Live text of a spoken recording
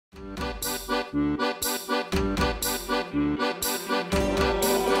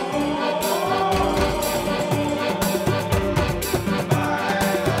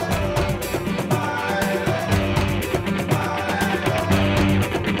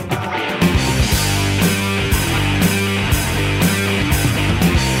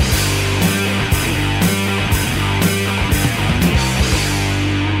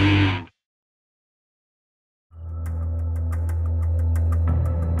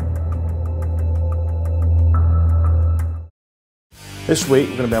This week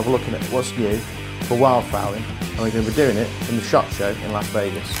we're going to be looking at what's new for wildfowling, and we're going to be doing it in the SHOT Show in Las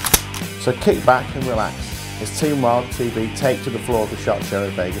Vegas. So kick back and relax as Team Wild TV take to the floor of the SHOT Show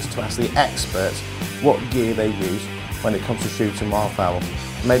in Vegas to ask the experts what gear they use when it comes to shooting wildfowl,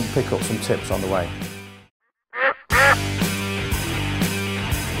 and maybe pick up some tips on the way.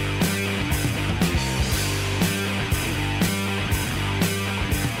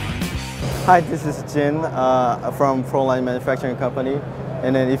 Hi, this is Jin from Proline Manufacturing Company.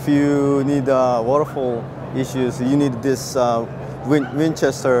 And then if you need waterfall issues, you need this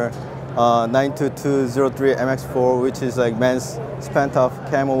Winchester 92203 MX4, which is like men's span-off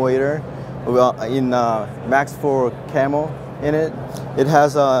camo wader in Max 4 camo in it. It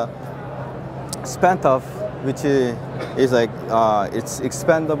has a span-off, which is like it's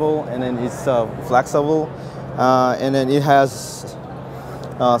expandable, and then it's flexible, and then it has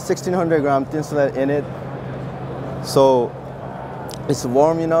 1600 gram thin sled in it, so it's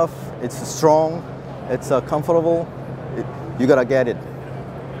warm enough, it's strong, it's comfortable. You gotta get it.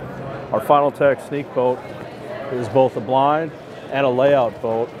 Our Final Tech sneak boat is both a blind and a layout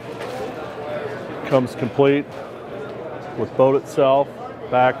boat. It comes complete with boat itself,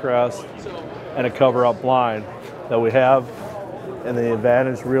 backrest, and a cover-up blind that we have in the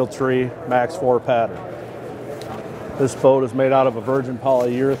Advantage Realtree Max 4 pattern. This boat is made out of a virgin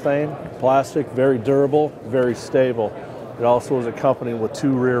polyurethane plastic, very durable, very stable. It also is accompanied with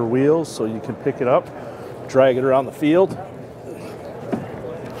 2 rear wheels, so you can pick it up, drag it around the field.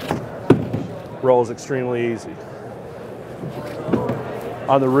 Rolls extremely easy.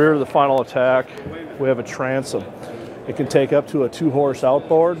 On the rear of the Final Attack, we have a transom. It can take up to a 2-horse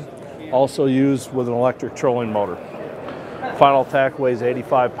outboard, also used with an electric trolling motor. Final Attack weighs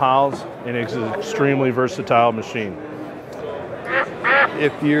 85 pounds and is an extremely versatile machine.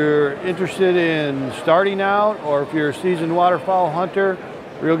 If you're interested in starting out, or if you're a seasoned waterfowl hunter,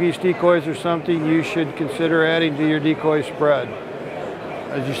 real geese decoys are something you should consider adding to your decoy spread.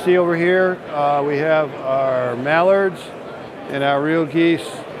 As you see over here, we have our mallards and our real geese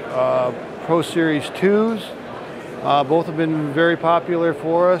Pro Series 2s. Both have been very popular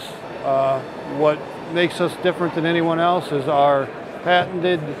for us. What makes us different than anyone else is our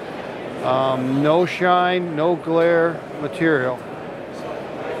patented no shine, no glare material.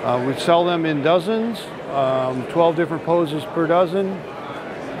 We sell them in dozens, 12 different poses per dozen,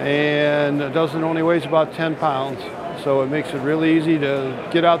 and a dozen only weighs about 10 pounds. So it makes it really easy to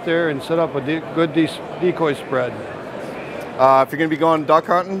get out there and set up a good decoy spread. If you're going to be going duck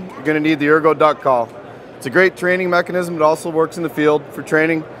hunting, you're going to need the Ergo duck call. It's a great training mechanism. It also works in the field for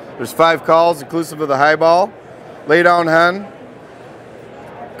training. There's 5 calls inclusive of the high ball, lay down hen,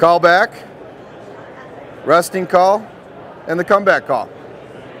 call back, resting call, and the comeback call.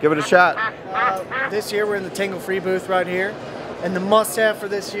 Give it a shot. This year we're in the Tangle Free booth right here, and the must-have for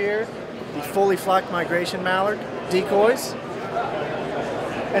this year, the fully flocked migration mallard decoys,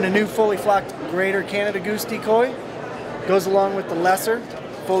 and a new fully flocked greater Canada goose decoy. Goes along with the lesser,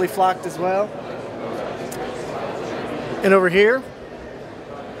 fully flocked as well. And over here,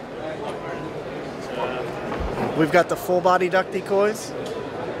 we've got the full body duck decoys,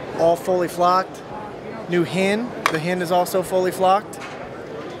 all fully flocked. New hen, the hen is also fully flocked.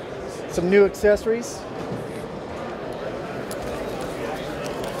 Some new accessories.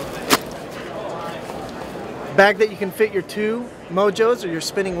 Bag that you can fit your 2 mojos or your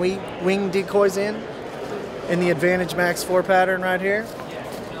spinning wing decoys in the Advantage Max 4 pattern right here.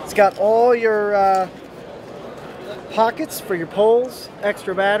 It's got all your pockets for your poles,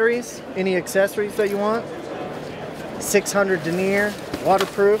 extra batteries, any accessories that you want. 600 denier,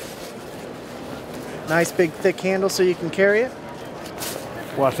 waterproof. Nice big thick handle so you can carry it.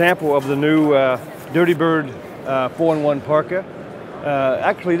 Well, a sample of the new Dirty Bird 4-in-1 parka.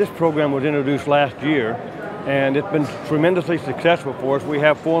 Actually, this program was introduced last year, and it's been tremendously successful for us. We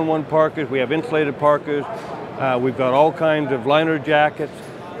have 4-in-1 parkas, we have insulated parkas, we've got all kinds of liner jackets,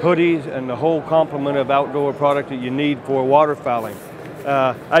 hoodies, and the whole complement of outdoor product that you need for waterfowling.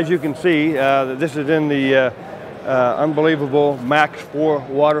 As you can see, this is in the unbelievable Max 4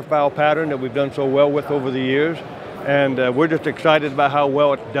 waterfowl pattern that we've done so well with over the years. and we're just excited about how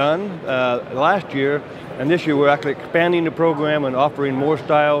well it's done last year, and this year we're actually expanding the program and offering more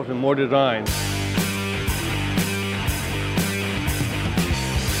styles and more designs.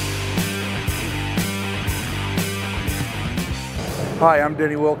 Hi, I'm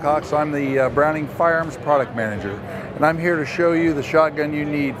Denny Wilcox. I'm the Browning Firearms Product Manager, and I'm here to show you the shotgun you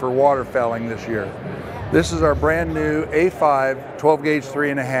need for waterfowling this year. This is our brand new A5 12 gauge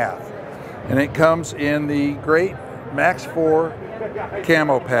 3.5, and it comes in the great Max 4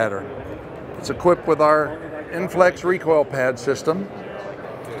 camo pattern. It's equipped with our Inflex recoil pad system.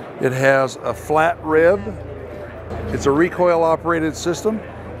 It has a flat rib. It's a recoil operated system,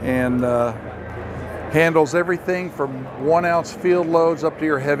 and handles everything from 1 ounce field loads up to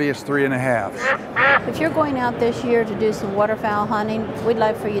your heaviest 3.5s. If you're going out this year to do some waterfowl hunting, we'd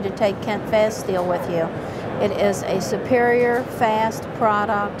like for you to take Kent Fast Steel with you. It is a superior, fast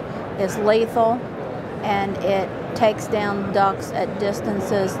product, it's lethal, and it takes down ducks at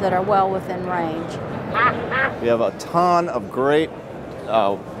distances that are well within range. We have a ton of great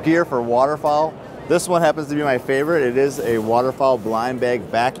gear for waterfowl. This one happens to be my favorite. It is a waterfowl blind bag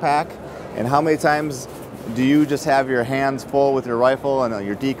backpack. And how many times do you just have your hands full with your rifle and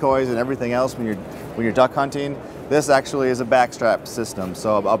your decoys and everything else when you're duck hunting? This actually is a backstrap system,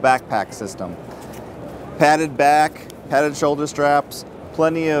 so a backpack system. Padded back, padded shoulder straps,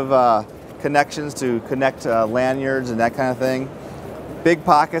 plenty of connections to connect lanyards and that kind of thing. Big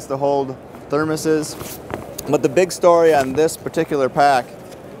pockets to hold thermoses. But the big story on this particular pack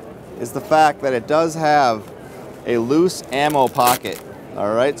is the fact that it does have a loose ammo pocket.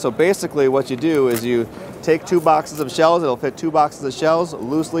 All right, so basically what you do is you take 2 boxes of shells, it'll fit 2 boxes of shells,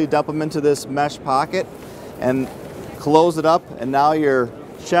 loosely dump them into this mesh pocket and close it up, and now your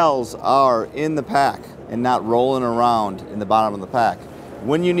shells are in the pack and not rolling around in the bottom of the pack.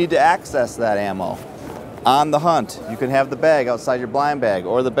 When you need to access that ammo on the hunt, you can have the bag outside your blind bag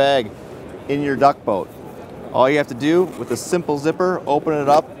or the bag in your duck boat. All you have to do with a simple zipper, open it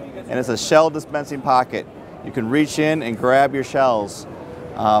up, and it's a shell dispensing pocket. You can reach in and grab your shells.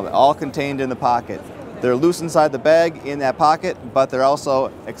 All contained in the pocket. They're loose inside the bag in that pocket, but they're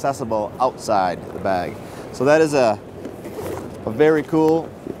also accessible outside the bag. So that is a very cool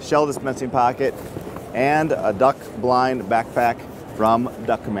shell dispensing pocket and a duck blind backpack from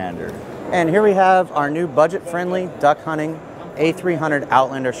Duck Commander. And here we have our new budget-friendly duck hunting A300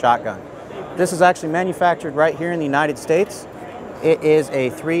 Outlander shotgun. This is actually manufactured right here in the United States. It is a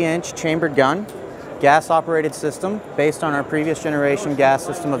 3-inch chambered gun, gas-operated system based on our previous generation gas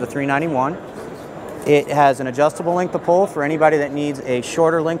system of the 391. It has an adjustable length of pull for anybody that needs a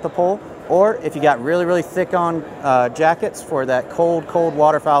shorter length of pull, or if you got really thick on jackets for that cold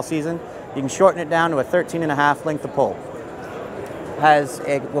waterfowl season, you can shorten it down to a 13.5 length of pull.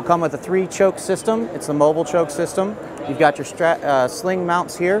 It will come with a 3-choke system. It's the mobile choke system. You've got your sling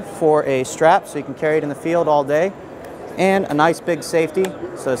mounts here for a strap so you can carry it in the field all day, and a nice big safety,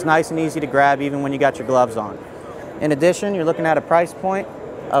 so it's nice and easy to grab even when you got your gloves on. In addition, you're looking at a price point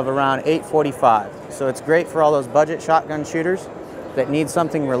of around $845. So it's great for all those budget shotgun shooters that need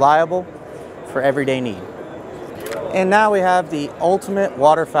something reliable for everyday need. And now we have the ultimate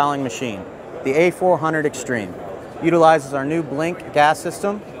waterfowling machine, the A400 Extreme. Utilizes our new Blink gas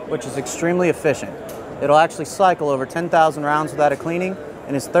system, which is extremely efficient. It'll actually cycle over 10,000 rounds without a cleaning,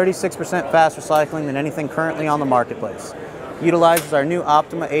 and is 36% faster cycling than anything currently on the marketplace. Utilizes our new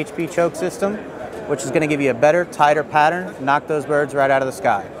Optima HP choke system, which is going to give you a better, tighter pattern, knock those birds right out of the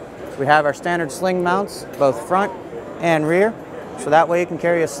sky. We have our standard sling mounts, both front and rear, so that way you can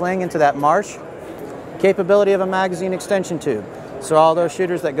carry a sling into that marsh. Capability of a magazine extension tube. So all those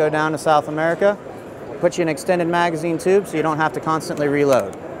shooters that go down to South America, put you an extended magazine tube so you don't have to constantly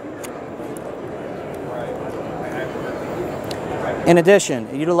reload. In addition,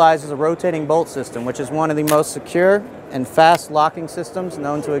 it utilizes a rotating bolt system, which is one of the most secure and fast locking systems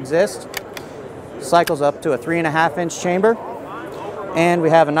known to exist. Cycles up to a 3.5-inch chamber, and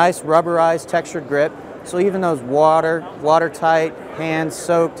we have a nice rubberized textured grip, so even those watertight, hands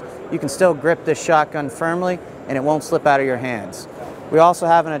soaked, you can still grip this shotgun firmly and it won't slip out of your hands. We also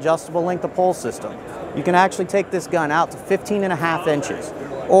have an adjustable length of pull system. You can actually take this gun out to 15.5 inches,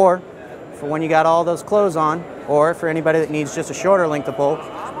 or for when you got all those clothes on, or for anybody that needs just a shorter length of pull,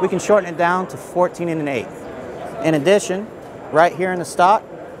 we can shorten it down to 14.1/8. In addition, right here in the stock,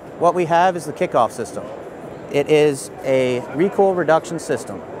 what we have is the kickoff system. It is a recoil reduction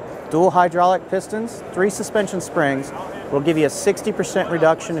system. Dual hydraulic pistons, 3 suspension springs will give you a 60%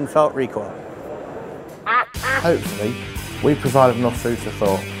 reduction in felt recoil. Hopefully, we provided enough food for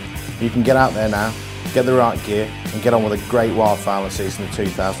thought. You can get out there now, get the right gear, and get on with a great wildfowling season of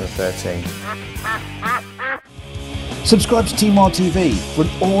 2013. Subscribe to Team Wild TV for an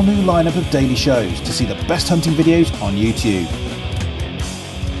all-new lineup of daily shows to see the best hunting videos on YouTube.